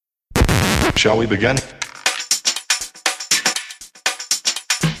Shall we begin?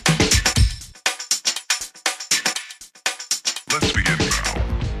 Let's begin now.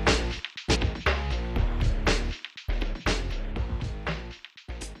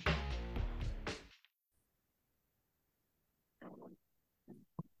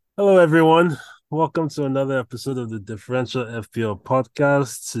 Hello, everyone. Welcome to another episode of the Differential FPL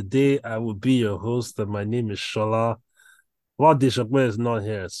podcast. Today, I will be your host, and my name is Shola. While Deshokwe is not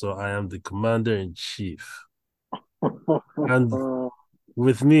here, so I am the commander in chief. And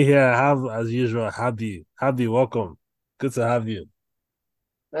with me here, I have, as usual, Habi. Habi, welcome. Good to have you.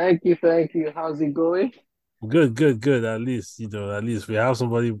 Thank you, thank you. How's it going? Good, good, good. At least we have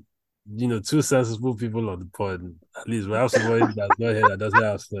somebody, two sensible people on the pod. At least we have somebody that's not here that doesn't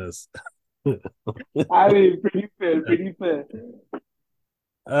have sense. I mean, pretty fair, pretty fair.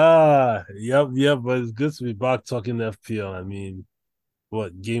 Yep, but it's good to be back talking FPL. I mean,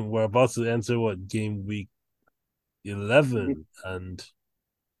 we're about to enter game week 11, and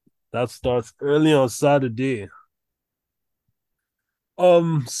that starts early on Saturday.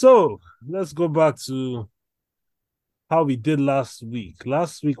 So let's go back to how we did last week.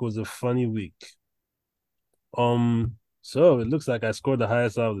 Last week was a funny week. So it looks like I scored the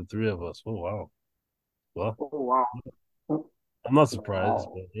highest out of the three of us. Oh wow. Well, Oh, wow. I'm not surprised,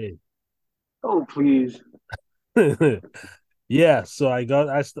 Wow. but hey. Oh, please. Yeah, so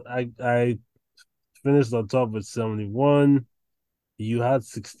I finished on top with 71. You had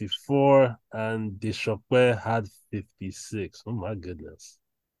 64 and Deshokwe had 56. Oh my goodness.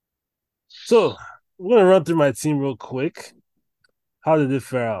 So I'm gonna run through my team real quick. How did it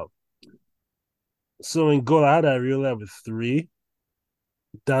fare out? So in goal, I had Ariola with 3,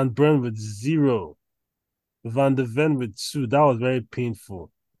 Dan Burn with 0, Van de Ven with 2. That was very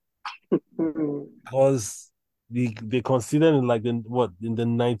painful because they conceded in like in the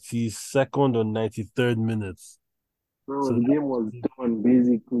 92nd or 93rd minutes. Bro, So the game was done,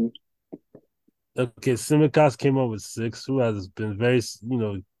 basically. okay, Simicast came up with 6, who has been very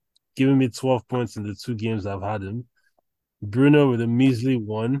giving me 12 points in the 2 games I've had him. Bruno with a measly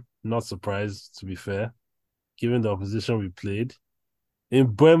 1, not surprised to be fair, given the opposition we played. In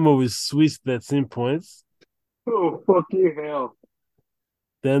Buemo with sweet 13 points. Oh, fucking hell.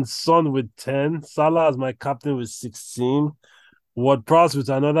 Then Son with 10. Salah as my captain with 16. Ward Prowse with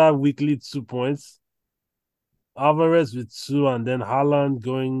another weekly 2 points. Alvarez with 2, and then Haaland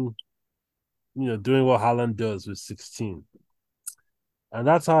going, doing what Haaland does with 16. And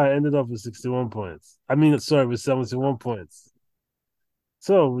that's how I ended up with 61 points. I mean, sorry, with 71 points.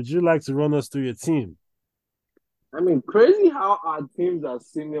 So, would you like to run us through your team? I mean, crazy how our teams are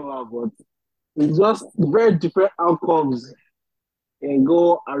similar, but it's just very different outcomes. And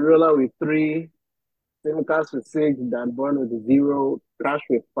go Ariola with 3, Simicast with 6, Dan Burn with 0, Crash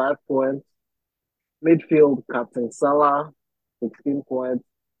with 5 points, midfield, Captain Salah, 16 points.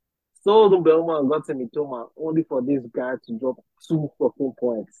 Sold Belma and got Mitoma only for this guy to drop 2 fucking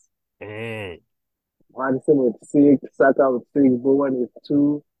points. Eh. Madison with 6, Saka with 6, Bowen with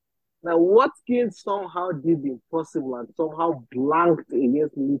 2. Now, Watkins somehow did the impossible and somehow blanked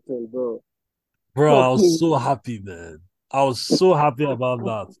against Luton, bro. Bro, I was Fucking, so happy, man. I was so happy about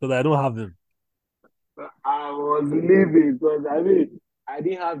that because I don't have him. I was leaving because I mean, I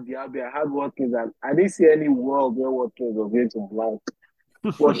didn't have Diaby, I had Watkins, and I didn't see any world where Watkins was going to blank.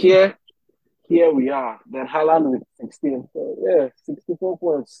 But here we are. Then Haaland with 16. So, yeah, 64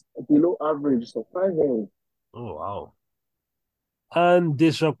 points below average, surprisingly. Oh wow. And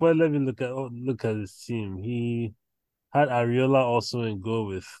Deshokwe, let me look at his team. He had Ariola also in goal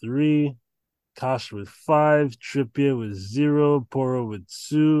with 3, Cash with 5, Trippier with 0, Poro with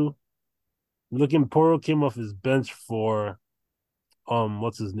 2. Looking, Poro came off his bench for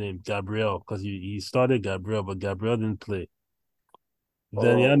what's his name, Gabriel, because he started Gabriel, but Gabriel didn't play.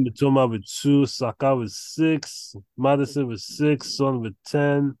 Then he had Oh, Mitoma with 2, Saka with 6, Madison with 6, Son with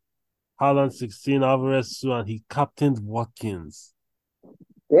 10, Haaland 16, Alvarez 2, and he captained Watkins.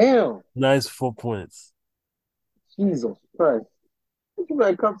 damn. Nice 4 points. Jesus Christ. Think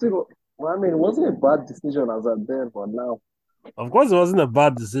like captain. Well, I mean, it wasn't a bad decision as at then, but now. Of course, it wasn't a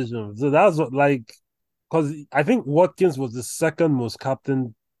bad decision. So that was because I think Watkins was the second most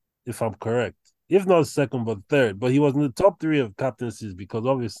captain, if I'm correct. If not second, but third. But he was in the top 3 of captaincies because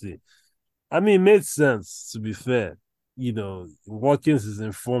obviously, I mean, it made sense to be fair. Watkins is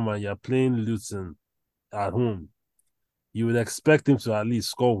in form and you're playing Luton at home. You would expect him to at least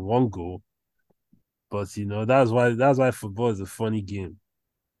score 1 goal. But that's why football is a funny game.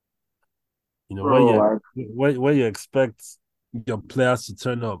 When Bro, you like, when you expect your players to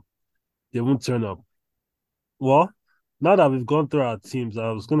turn up, they won't turn up. Well, Now that we've gone through our teams,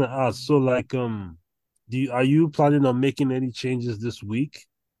 I was gonna ask. So, like, are you planning on making any changes this week?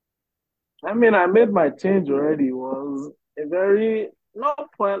 I mean, I made my change already. It was a very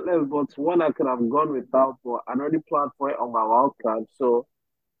not pointless, but one I could have gone without. But I already planned for it on my wild card. So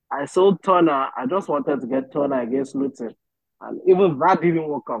I sold Turner. I just wanted to get Turner against Luton, and even that didn't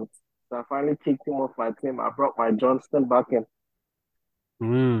work out. So I finally kicked him off my team. I brought my Johnston back in.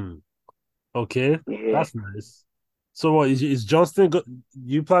 Hmm. Okay, Yeah. that's nice. So, what is Johnston?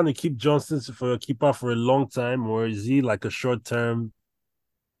 You plan to keep Johnston for a keeper for a long time, or is he like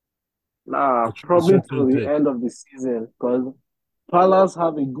Nah, a probably short term till the pick? end of the season because Palace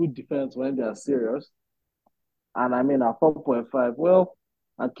have a good defense when they are serious. And I mean, at 4.5, well,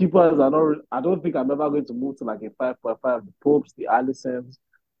 and keepers are not, I don't think I'm ever going to move to like a 5.5, the Popes, the Allisons.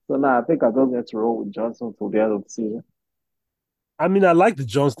 So now I think I just get to roll with Johnson till the end of the season. I mean, I like the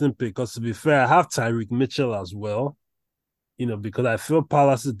Johnston pick because to be fair, I have Tyreek Mitchell as well. Because I feel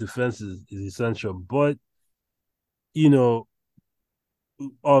Palace's defense is essential. But you know,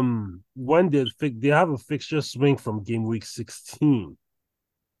 when they have a fixture swing from game week 16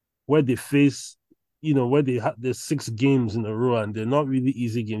 where they face, where there's 6 games in a row and they're not really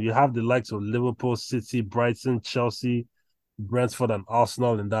easy games. You have the likes of Liverpool, City, Brighton, Chelsea, Brentford, and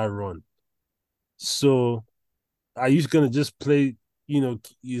Arsenal in that run. So are you gonna just play?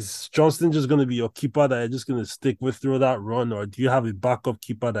 Is Johnston just gonna be your keeper that you're just gonna stick with through that run, or do you have a backup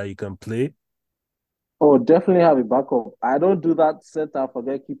keeper that you can play? Oh, definitely have a backup. I don't do that center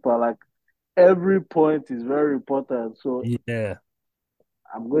forget keeper. Like every point is very important. So Yeah.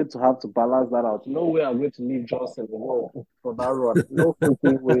 I'm going to have to balance that out. No way I'm going to leave Johnson alone for that run. No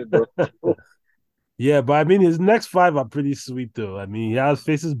freaking way, bro. Yeah, but I mean, his next 5 are pretty sweet though. I mean, he has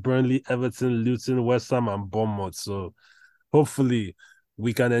faces Burnley, Everton, Luton, West Ham, and Bournemouth. So hopefully,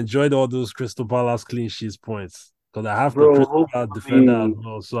 we can enjoy all those Crystal Palace clean sheets points because I have the Bro, Crystal Palace defender as hopefully.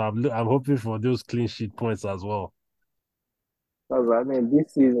 well. So I'm hoping for those clean sheet points as well. Because I mean,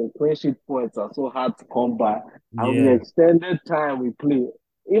 this season, clean sheet points are so hard to come by. And the Yeah, extended time we play,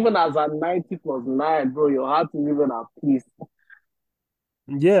 even as a 90 plus 9, bro, your heart is even at peace.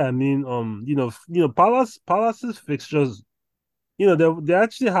 yeah. I mean, Palace's fixtures. They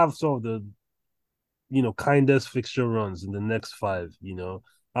actually have some of the kindest fixture runs in the next 5.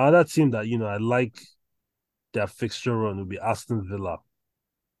 Another team that I like their fixture run would be Aston Villa.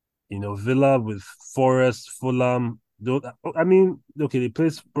 Villa with Forest, Fulham. I mean, okay, they play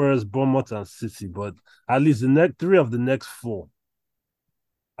Spurs, Bournemouth, and City, but at least the next 3 of the next 4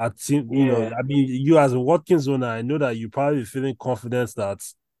 are team. Yeah. I mean, you as a Watkins owner, I know that you probably feeling confidence that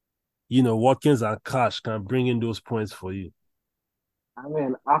Watkins and Cash can bring in those points for you. I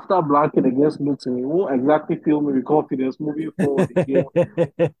mean, after blanking against Luton, you won't exactly feel me with confidence moving forward again.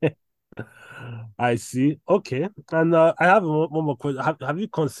 I see. Okay, and I have one more question. Have you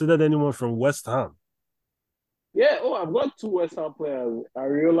considered anyone from West Ham? Yeah, oh, I've got two West Ham players,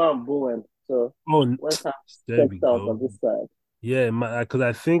 Ariola and Bowen. So Oh, West Ham there we checked out on go. this side. Yeah, because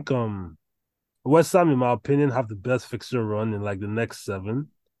I think West Ham, in my opinion, have the best fixture run in like the next 7.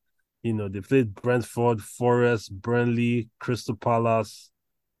 They played Brentford, Forest, Burnley, Crystal Palace,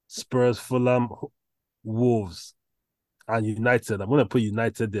 Spurs, Fulham, Wolves, and United. I'm gonna put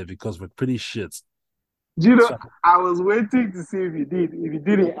United there because we're pretty shit. Do you know, So I was waiting to see if he did. If he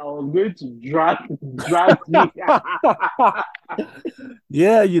didn't, I was going to drag me.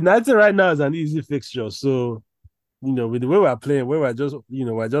 yeah, United right now is an easy fixture. So with the way we're playing, where we're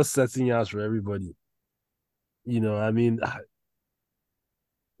just setting out for everybody. I mean,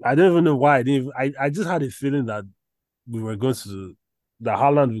 I don't even know why I didn't. I just had a feeling that we were going to that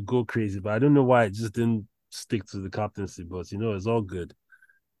Haaland would go crazy, but I don't know why it just didn't stick to the captaincy. But it's all good.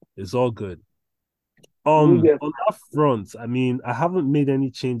 It's all good. You get On that front, I mean, I haven't made any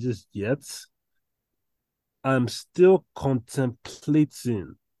changes yet. I'm still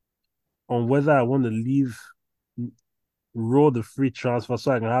contemplating on whether I want to roll the free transfer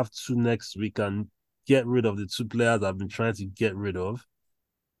so I can have 2 next week and get rid of the 2 players I've been trying to get rid of,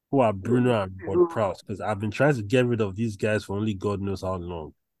 who are Bruno and Ward Prowse, because I've been trying to get rid of these guys for only God knows how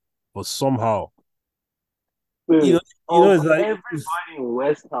long. But somehow, you wait, know, of it's like everybody in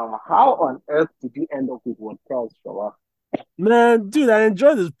West Ham. How on earth did you end up with one Prowse, Shawa? man, dude, I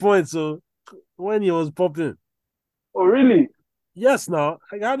enjoyed this point. So when he was popping, Oh, really? yes, now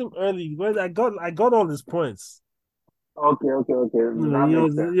I got him early. When I got all his points. Okay. That He makes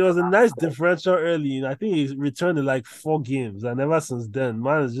was sense. he was a nice differential early. I think he returned in like 4 games, and ever since then,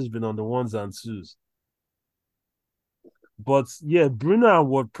 mine has just been on the ones and twos. But yeah, Bruno and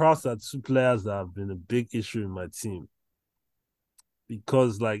Ward Prowse are 2 players that have been a big issue in my team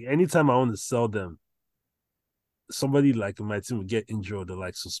because like anytime I want to sell them, somebody like in my team will get injured or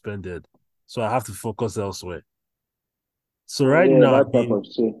like suspended. So I have to focus elsewhere. So Oh right yeah, now, I that type mean, of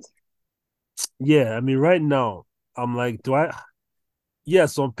shit. yeah, I mean, right now, I'm like, do I?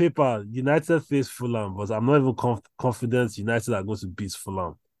 Yes, on paper, United face Fulham, but I'm not even confident United are going to beat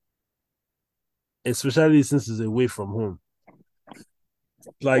Fulham, especially since it's away from home.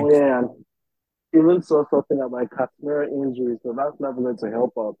 Oh Like, yeah, and even saw something about Casemiro injury, so that's not going to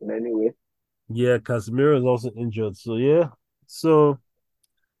help out in any way. yeah, Casemiro is also injured. So, yeah. So,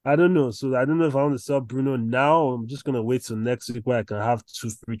 I don't know. So, I don't know if I want to sell Bruno now. I'm just going to wait till next week where I can have two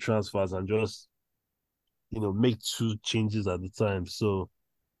free transfers and just, make two changes at the time. So,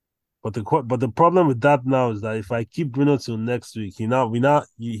 but the problem with that now is that if I keep Bruno till next week, he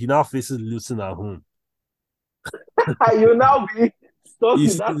now faces Luton at home. You now be stuck You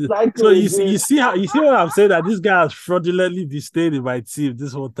in that see, so cycle you again. see how you see what I'm saying, that this guy has fraudulently been staying in my team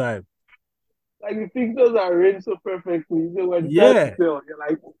this whole time. Like the fixtures are arranged so perfectly. So when it's time to Yeah, sell, you're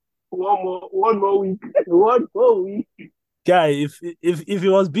like, one more week, one more week. guy. If he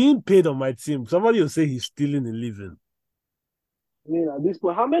was being paid on my team, somebody will say he's stealing a living. I mean, at this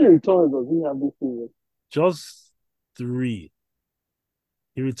point, how many returns does he have this season? Just three.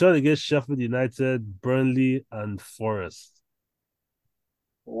 He returned against Sheffield United, Burnley, and Forest.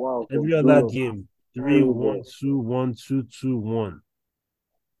 Wow, for Every other Bruno, game, three, one, terrible. two, one, two, two, one.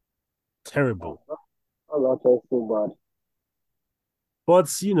 Terrible. That's actually so bad. But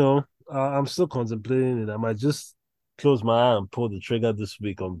I'm still contemplating it. I might just close my eye and pull the trigger this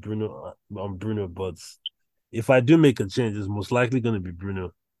week on Bruno. But if I do make a change, it's most likely going to be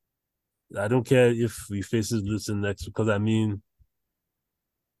Bruno. I don't care if he faces Luton next, because the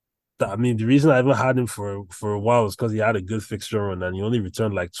reason I haven't had him for a while is because he had a good fixture run and he only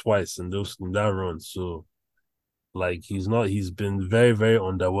returned like twice in that run. So like he's been very very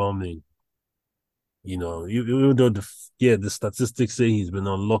underwhelming. Even though the statistics say he's been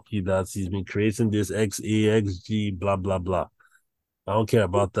unlucky, that he's been creating this XA, XG, blah blah blah. I don't care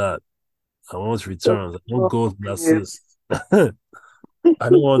about that. I want Just returns. I want goals and opinion assists. I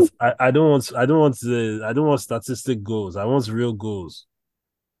don't want. I don't want. I don't want. I don't want statistic goals. I want real goals.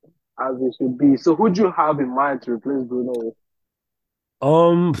 as it should be. So, who do you have in mind to replace Bruno with?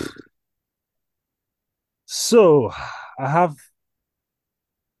 Um. So I have.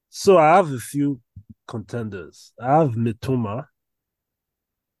 I have a few contenders. I have Mitoma.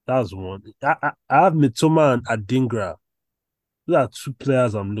 That's one. I have Mitoma and Adingra. Those are two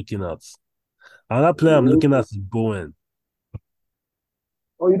players I'm looking at. Another player I'm Really? looking at is Bowen.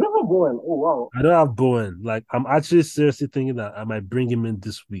 Oh, you don't have Bowen. Oh, wow. I don't have Bowen. Like, I'm actually seriously thinking that I might bring him in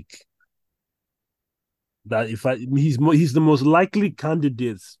this week. That if he's the most likely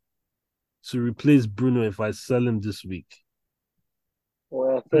candidate to replace Bruno if I sell him this week.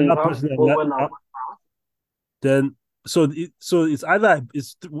 Well, so you Another have person Bowen and then so it's either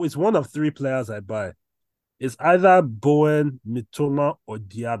it's one of three players I buy. It's either Bowen, Mitoma, or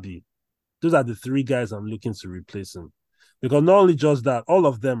Diaby. Those are the three guys I'm looking to replace him. Because not only just that, all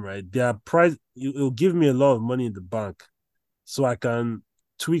of them, right? Their price, it'll give me a lot of money in the bank, so I can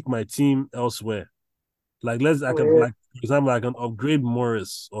tweak my team elsewhere. I oh, can, yeah. like, for example, I can upgrade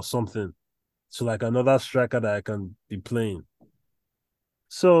Morris or something to like another striker that I can be playing.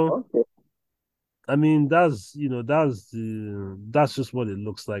 So Okay. I mean, that's just what it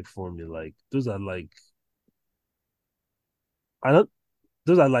looks like for me. Like I don't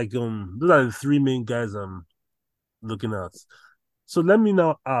those are the three main guys I'm looking at. So let me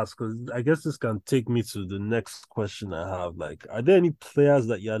now ask, because I guess this can take me to the next question I have. Like, are there any players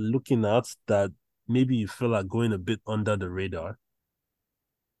that you're looking at that maybe you feel are going a bit under the radar?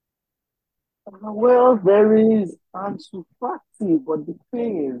 Well, there is Ansu Fati, but the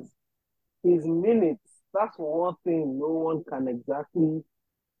thing is, his minutes, that's one thing no one can exactly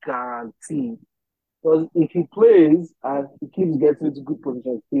guarantee. Because if he plays and he keeps getting into good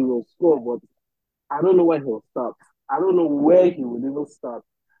positions, he will score. But I don't know when he'll start. I don't know where he will even start.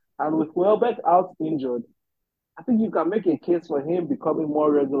 And with Welbeck out injured, I think you can make a case for him becoming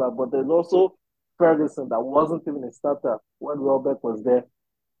more regular. But there's also Ferguson that wasn't even a starter when Welbeck was there.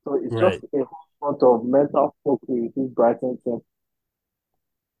 So it's just Right. a whole lot of mental focus with this Brighton team.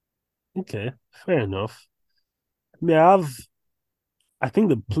 Okay. Fair enough. I think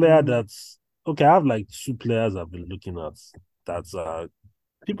the player that's okay. I have like two players I've been looking at. That's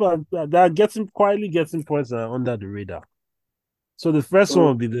people that are getting quietly getting points that are under the radar. So the first one So,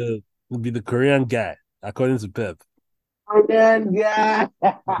 would be the Korean guy, according to Pep. again, yeah.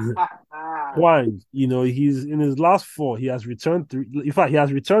 Hwang, he's in his last four. He has returned three. In fact, he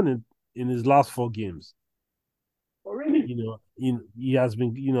has returned in his last four games. Already? he has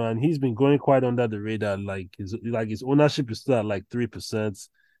been, and he's been going quite under the radar. His ownership is still at like 3%.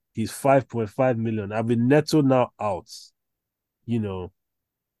 He's 5.5 million. I've been netto now out. You know,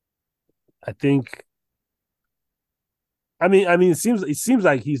 I think. It seems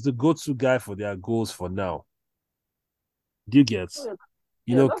like he's the go-to guy for their goals for now. Do you get?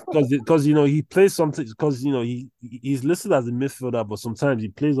 Yeah, that's not. Because he plays something because he's listed as a midfielder, but sometimes he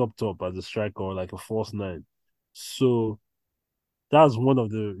plays up top as a striker or like a false nine. So that's one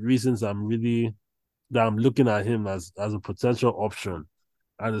of the reasons I'm looking at him as a potential option,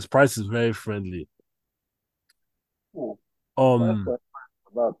 and his price is very friendly. Oh, Um,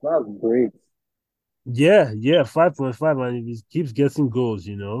 that's great. yeah, 5.5, and if he keeps getting goals,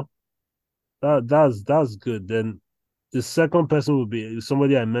 that's good. Then the second person would be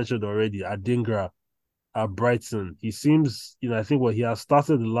somebody I mentioned already, Adingra at Brighton. He seems, I think he has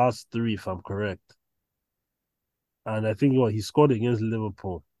started the last three, if I'm correct, and I think he scored against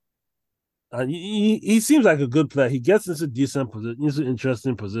Liverpool. And he seems like a good player. He gets into into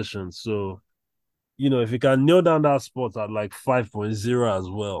interesting positions. So, if he can nail down that spot at like 5.0 as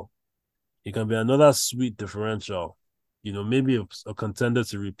well, it can be another sweet differential. Maybe a contender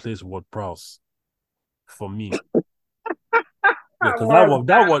to replace Ward Prowse for me. Yeah, because that What? one,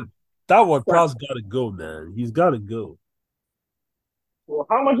 that one, that one, Prowse got to go, man. He's got to go. Well,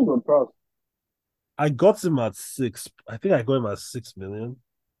 how much is the price? I got him at 6. I think I got him at 6 million.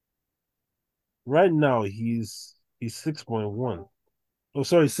 Right now, he's 6.1. Oh,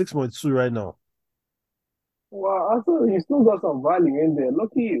 sorry, 6.2 right now. Well, I thought you still got some value in there.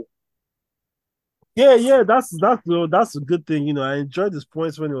 Look at you. Yeah. That's a good thing. I enjoyed his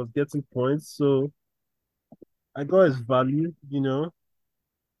points when he was getting points, so I got his value.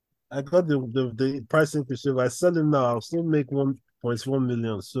 I got the price increase. If I sell him now, I'll still make 1.1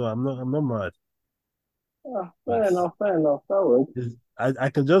 million. So I'm not mad. Ah, But fair enough. That works. I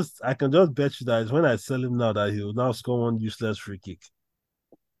can just bet you that when I sell him now that he will now score one useless free kick.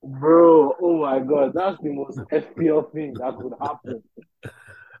 Bro, oh my God, that's the most FPL thing that could happen.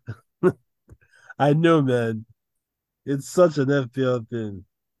 I know, man. It's such an FPL thing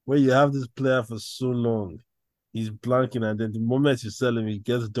where you have this player for so long, he's blanking, and then the moment you sell him, he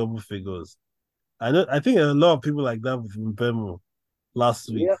gets double figures. I think there are a lot of people like that with Mbemo last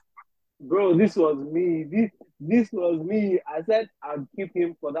week. Yeah, bro, this was me. This was me. I said I'd keep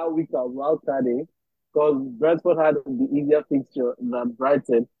him for that week of wild carding because Brentford had the easier fixture than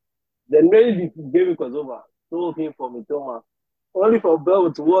Brighton. Then maybe the game week was over. Sold him for Mitoma. Only for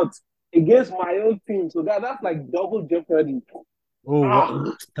Bell to what? Against my own team. So that's like double jeopardy. Oh, what? Ah,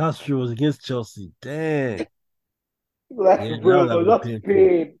 That's true. It was against Chelsea. Dang. like, Yeah, that bro, would have been that's painful.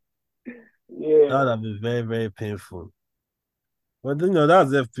 pain. That would Yeah. have been very, very painful. But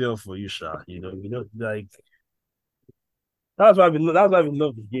that's FPL for you, Sha. Like that's why we love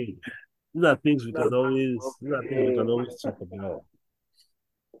the game. These are things we That's can always these are things we can okay. always talk about.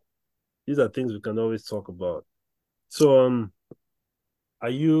 These are things we can always talk about. So are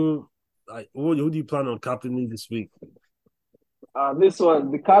you who do you plan on captaining this week? This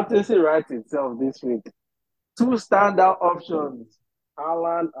one, the captaincy writes itself this week. Two standout options,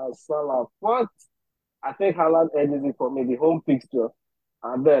 Haaland and Salah. But I think Haaland edges it for me, the home fixture.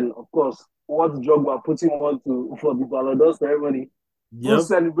 And then, of course, what Drogba put him on to for the Ballon d'Or ceremony. Two Yep.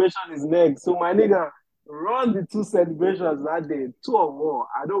 celebration is next. So my nigga, run the two celebrations that day, two or more.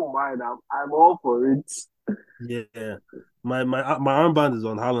 I don't mind. I'm all for it. Yeah. My armband is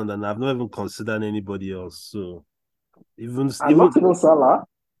on Haaland and I've not even considered anybody else. So And even not even Salah.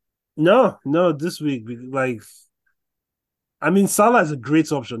 no, this week like Salah is a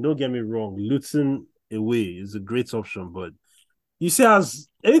great option. Don't get me wrong. Luton away is a great option, but you see, as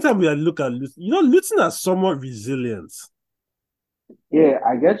anytime we look at Luton, Luton are somewhat resilient. Yeah,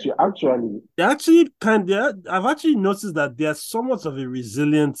 I get you. Actually, They actually I've actually noticed that they're somewhat of a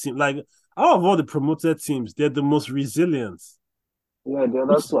resilient team. Like out of all the promoted teams, they're the most resilient. yeah, the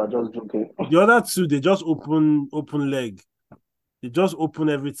other Which two are just joking. the other two, they just open leg. They just open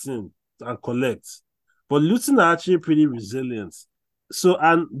everything and collect. But Luton are actually pretty resilient. So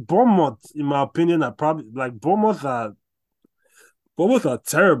and Bournemouth, in my opinion, are probably like Bournemouth are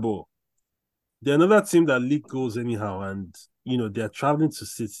terrible. They're another team that leak goals anyhow, and they're traveling to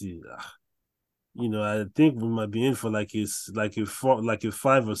City. I think we might be in for like a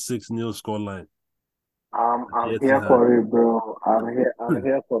 5 or 6 nil scoreline at the I'm here Etihad. for it, bro. I'm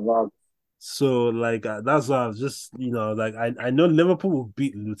here for that. So that's why I was just like I know Liverpool will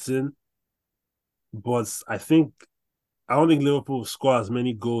beat Luton, but I don't think Liverpool will score as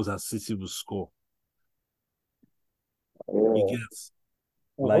many goals as City will score. You Yeah. get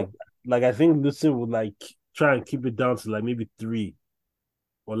Uh-huh. like I think Luton would like try and keep it down to like maybe 3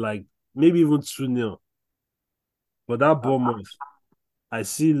 or like maybe even 2-0. But that Bournemouth, I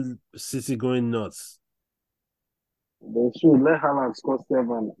see City going nuts. They should let Haaland score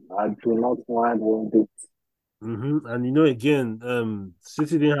 7. I do not mind one bit. And again,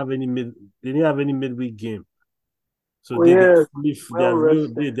 City didn't have any midweek game. So Oh, they are yeah, fully they well are real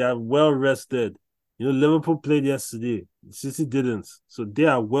rested. they are well rested. Liverpool played yesterday. City didn't. So they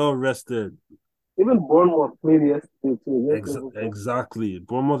are well rested. Even Bournemouth played yesterday too against Liverpool. Exactly.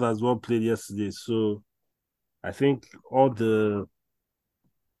 Bournemouth as well played yesterday. So I think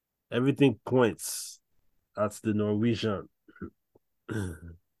everything points at the Norwegian.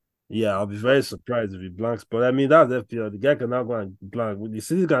 Yeah, I'll be very surprised if he blanks. But I mean, that's FPL. The guy can now go and blank. The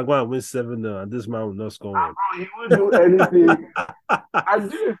City can go and win 7-0, and this man will not score one. Bro, he won't do anything. I'm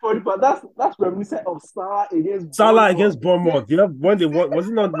doing it for you, but that's reminiscent of Salah against Salah Bournemouth. against Bournemouth. Yeah, when they was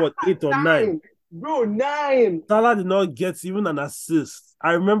it not what 8 or 9? 9, bro, 9. Salah did not get even an assist.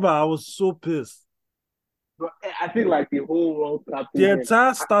 I remember I was so pissed. Bro, I think like the whole World Cup The thing.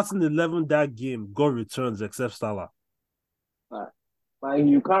 entire starting 11 that game got returns except Salah. Like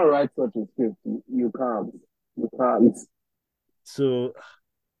you can't write such a script. You can't. You can't. So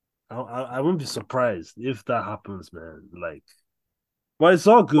I won't be surprised if that happens, man. Like, but it's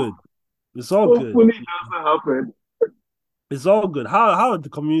all good. It's all good. Hopefully it doesn't happen. It's all good. How did the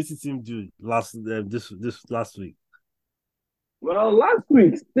community team do this last week? Well, last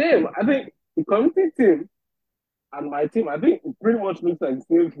week, same. I think the community team and my team, I think it pretty much looks like the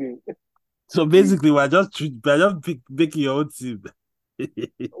same thing. So basically, picking your own team.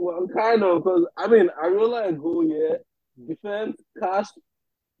 Well, kind of, because I mean, Ariola and goal, yeah. Defense, Cash,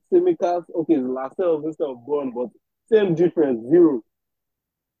 Simicas, okay, Lascelles instead of Bond, but same difference, 0.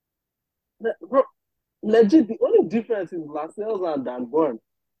 Bro, legit, the only difference is Lascelles and Dan Bond.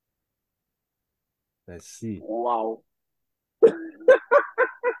 Let's see. Wow.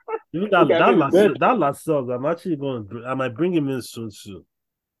 Even Okay, I mean, that last sub, I might bring him in soon too.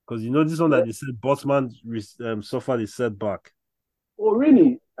 Because this one that they said Botman suffered a setback. oh,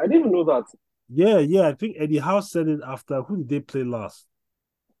 really? I didn't even know that. Yeah. I think Eddie Howe said it after. Who did they play last?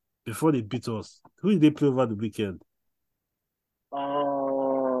 Before they beat us. Who did they play over the weekend?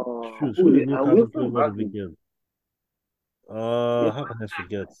 Shoot, who did Newcastle play over the weekend? How can I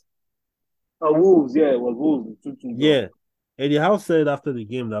forget? Wolves, yeah, it was Wolves. Yeah. Eddie Howe said after the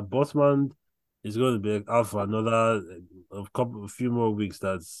game that Botman is going to be out for a few more weeks.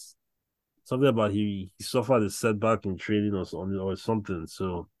 That's something about he suffered a setback in training or something.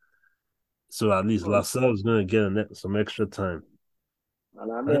 So at least Lascelles is going to get some extra time.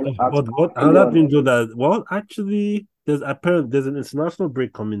 And I mean, But what another thing though actually there's an international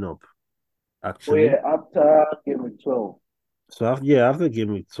break coming up. Actually, after game week 12. so after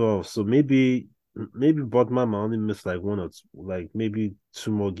game week 12, so maybe Botman might only miss like one or two, like maybe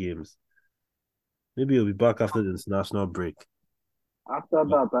 2 more games. Maybe he'll be back after the international break. After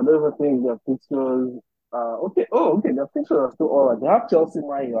that, I don't even think their fixtures. Okay. Oh, okay. Their fixtures are still all right. They have Chelsea,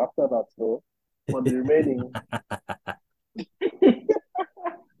 Man U after that, so for the remaining.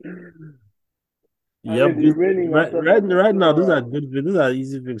 Yep, the remaining right now, those are good. Those are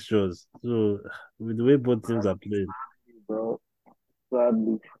easy fixtures. So with the way both teams are playing, bro.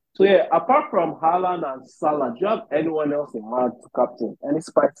 Sadly. So yeah, apart from Haaland and Salah, do you have anyone else in mind to captain? Any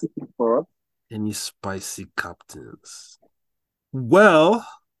spicy pick for us? any spicy captains? Well,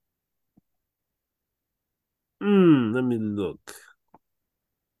 let me look.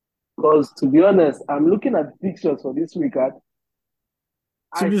 Because to be honest, I'm looking at the fixtures for this week. To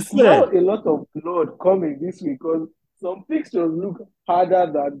I be fair, smell a lot of blood coming this week because some fixtures look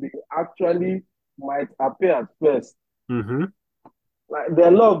harder than they actually might appear at first. mm-hmm. Like there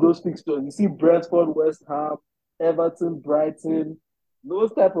are a lot of those fixtures. You see Brentford, West Ham, Everton, Brighton,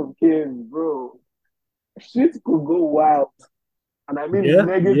 those type of games, bro. Shit could go wild. And I mean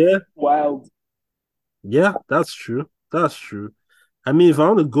negative wild. Yeah, that's true. That's true. I mean, if I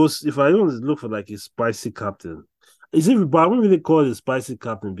want to look for like a spicy captain, but I wouldn't really call it a spicy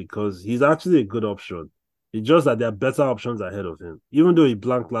captain because he's actually a good option. It's just that there are better options ahead of him, even though he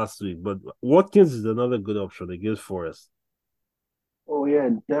blanked last week. But Watkins is another good option against Forest. Oh yeah,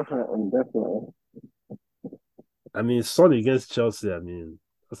 definitely. I mean, Son against Chelsea. I mean,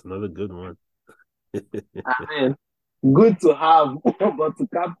 that's another good one. I mean, good to have, but to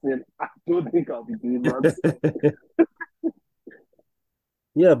captain, I don't think I'll be doing that.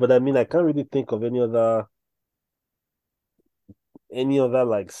 Yeah, but I mean, I can't really think of any other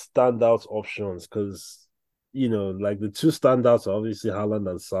like standout options because like the two standouts are obviously Haaland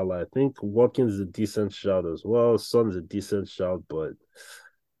and Salah. I think Watkins is a decent shout as well. Son is a decent shout, but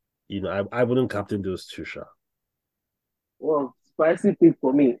I wouldn't captain those two, sure. Well, spicy pick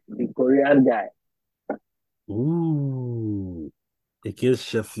for me, the Korean guy. Ooh, against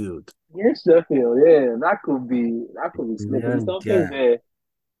Sheffield. Yes, Sheffield. Yeah, that could be sneaky. Korean Something guy. there.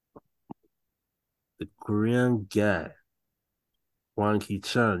 The Korean guy. Wang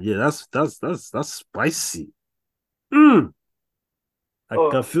Hee-chan. Yeah, that's spicy. Mm. I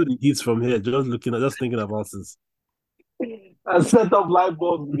can Oh, feel the heat from here, just thinking about this. and set up light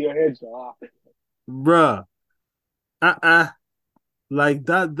bulbs in your head. Ah. Bruh. Uh-uh. Like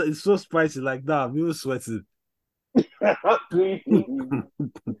that, it's so spicy like that. I'm even sweating.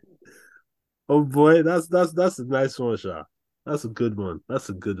 Oh boy, that's a nice one, Sha. That's a good one. That's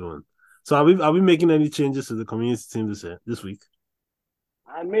a good one. So are we making any changes to the community team this week?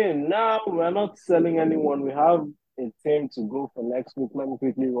 I mean, now we're not selling anyone. We have a team to go for next week. Let me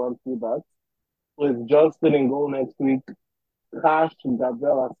quickly run through that. With Johnston in goal next week, Cash,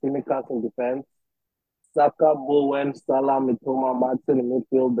 Gabriel, and Simikas in defense, Saka, Bowen, Salah, Mitoma, Martin in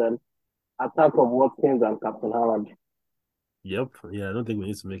midfield, then attack of Watkins and Captain Howard. Yep. Yeah, I don't think we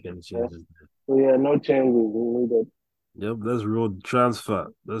need to make any Yeah. changes. So yeah, no changes needed. Yep, let's roll the transfer.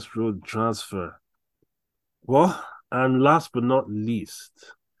 Let's roll the transfer. Well, and last but not least,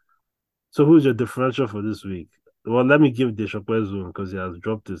 so who's your differential for this week? Well, let me give Deschamps one because he has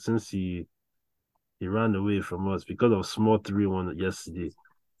dropped it since he ran away from us because of small 3-1 yesterday.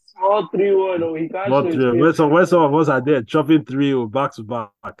 Small 3-1. Oh, he can't Small show his 3 face. when some of us are there chopping 3 back to back.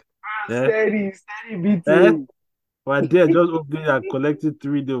 Eh? Steady Eh? beating. We're there just opening and collecting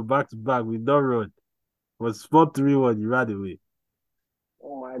 3-0 back to back. We don't run. But small 3-1, he ran away.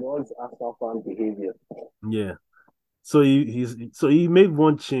 Oh my God, what's Arsenal fan behavior? Yeah. So he made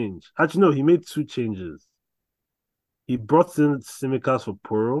one change. Actually, no, he made two changes. He brought in Simicas for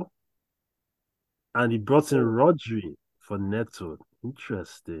Poro, and he brought in Oh, Rodri for Neto.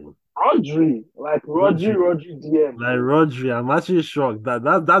 Interesting. Rodri, like Rodri, Rodri DM. like Rodri. I'm actually shocked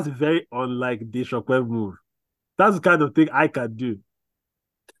that's very unlike Deschamps move. That's the kind of thing I can do.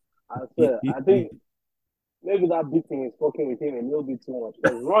 I swear, I think maybe that beating is fucking with him a little bit too much.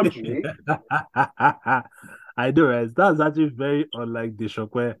 Because Rodri, I know, right? That's actually very unlike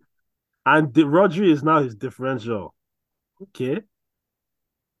Deschamps. And Rodri is now his differential. Okay.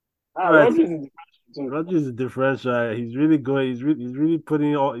 All right. Rodri is in the too. Rodri is a differential. He's really going. He's really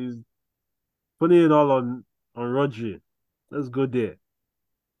putting it all on Rodri. Let's go there.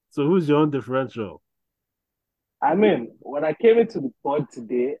 So who's your own differential? I mean, when I came into the pod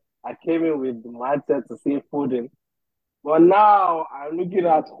today, I came in with the mindset to say Foden. But now I'm looking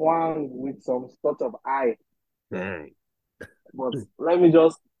at Huang with some sort of eye. Dang. But let me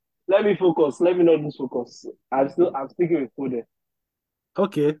focus. Let me not lose focus. I'm sticking with Foden.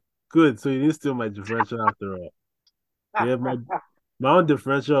 Okay, good. So you didn't steal my differential after all. Yeah, my own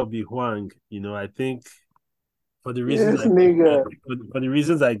differential will be Huang. I think for the reasons This I gave nigga. for the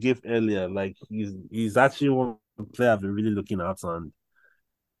reasons I gave earlier, like he's actually one player I've been really looking at, and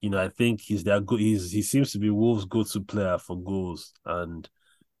I think he seems to be Wolves' go-to player for goals, and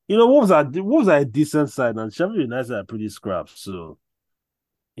Wolves are a decent side, and Sheffield United are pretty scrap, so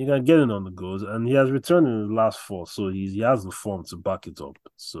he can get in on the goals, and he has returned in the last four, so he has the form to back it up.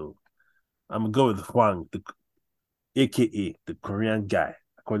 So I'm gonna go with Huang, aka the Korean guy,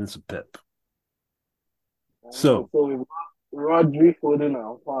 according to Pep. So So we've got Rodri, Foden,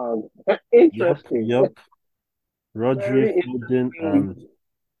 and Huang. yep, Interesting. yep. Rodri, Very Foden, interesting. and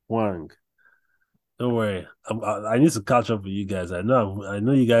Huang. Don't worry. I need to catch up with you guys. I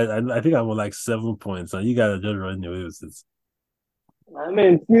know you guys. I think I'm on like 7 points, and you guys are just running away with it. I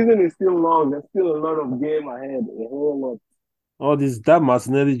mean, season is still long. There's still a lot of game ahead. A whole lot. All this that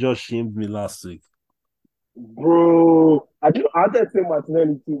Martinelli just shamed me last week. Bro, I had to say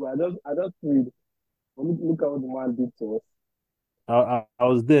Martinelli too, but I just read. Look at what the man did to us. I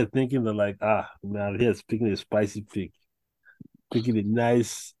was there thinking that like man, I'm here picking a spicy pick, picking a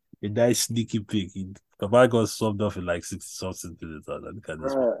nice sneaky pick. Papa got subbed off in like 60 something minutes. Look at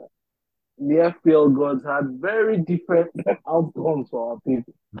this one. The FPL gods had very different outcomes for our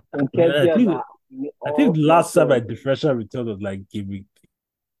people. Man, I Nketiah think that we I think all the last time my sorted. differential return was like gameweek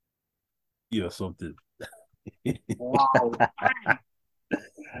or something. Wow.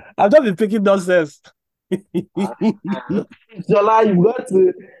 I've not been picking nonsense. Jola, you got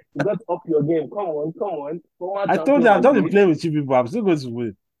to up your game. Come on. Former I told champion you I've like not been this. playing with you people. I'm still going to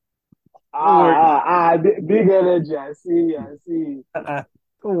win. Don't worry. Big energy. I see.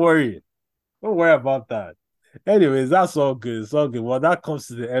 Don't worry. Don't worry about that. Anyways, that's all good. It's all good. Well, that comes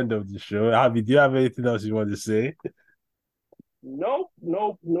to the end of the show. Abby, do you have anything else you want to say? Nope.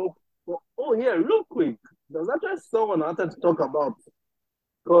 Oh yeah, real quick. There's actually someone I wanted to talk about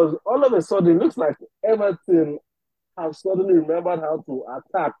because all of a sudden it looks like Everton have suddenly remembered how to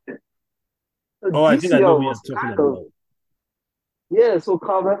attack. The Oh, I think I know DCL who you're was talking kind of about. yeah. So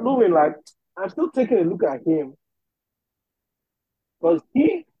Calvert Lewin, like I'm still taking a look at him because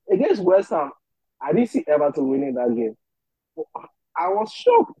he against West Ham, I didn't see Everton winning that game. I was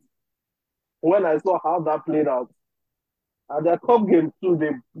shocked when I saw how that played out. At their cup game too,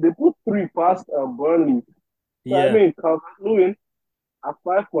 they put three past Burnley. So I Yeah. mean, Calvert Lewin at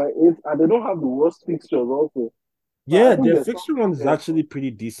 5.8, and they don't have the worst fixtures also. So I Yeah, think their there's fixture something run is there. actually pretty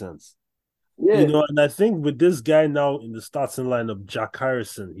decent. Yeah, And I think with this guy now in the starting lineup, Jack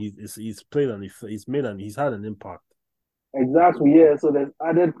Harrison, he's played and he's had an impact. exactly. Yeah, so there's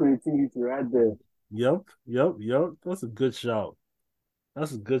added creativity right there. Yep. That's a good shout.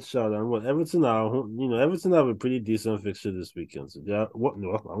 That's a good shout. And what Everton are, Everton have a pretty decent fixture this weekend. So they are what?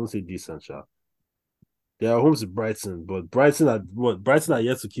 No, I won't say decent shot. They are home to Brighton, but Brighton are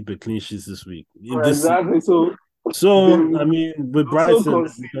yet to keep a clean sheet this week in this season. Exactly. So they So I will mean, with also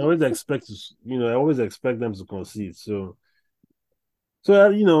Brighton, you can concede. always expect I always expect them to concede.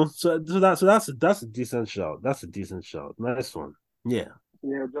 That's a decent shout. That's a decent shout. Nice one. Yeah.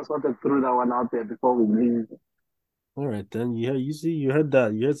 Yeah, just want to throw that one out there before we leave. All right then. You heard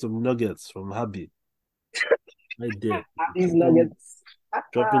that. You heard some nuggets from Habi right there. These nuggets.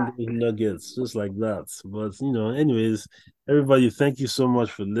 Dropping those nuggets just like that. But anyways, everybody, thank you so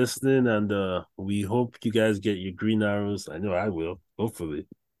much for listening, and we hope you guys get your green arrows. I know I will, hopefully.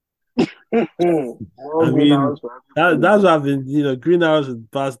 More I green mean, arrows for everybody. that's what I've been, green arrows for the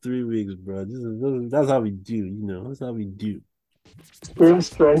past 3 weeks, bro. That's how we do. That's how we do. Scream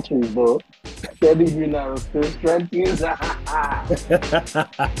stretches, bro. Steady green arrows, scream stretches.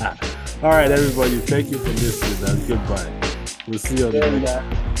 All right, everybody, thank you for listening, and goodbye. We'll see you on the Yeah, next.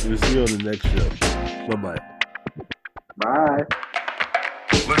 guys. We'll see you on the next show. Bye bye. Bye.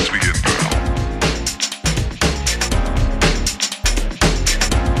 Let's begin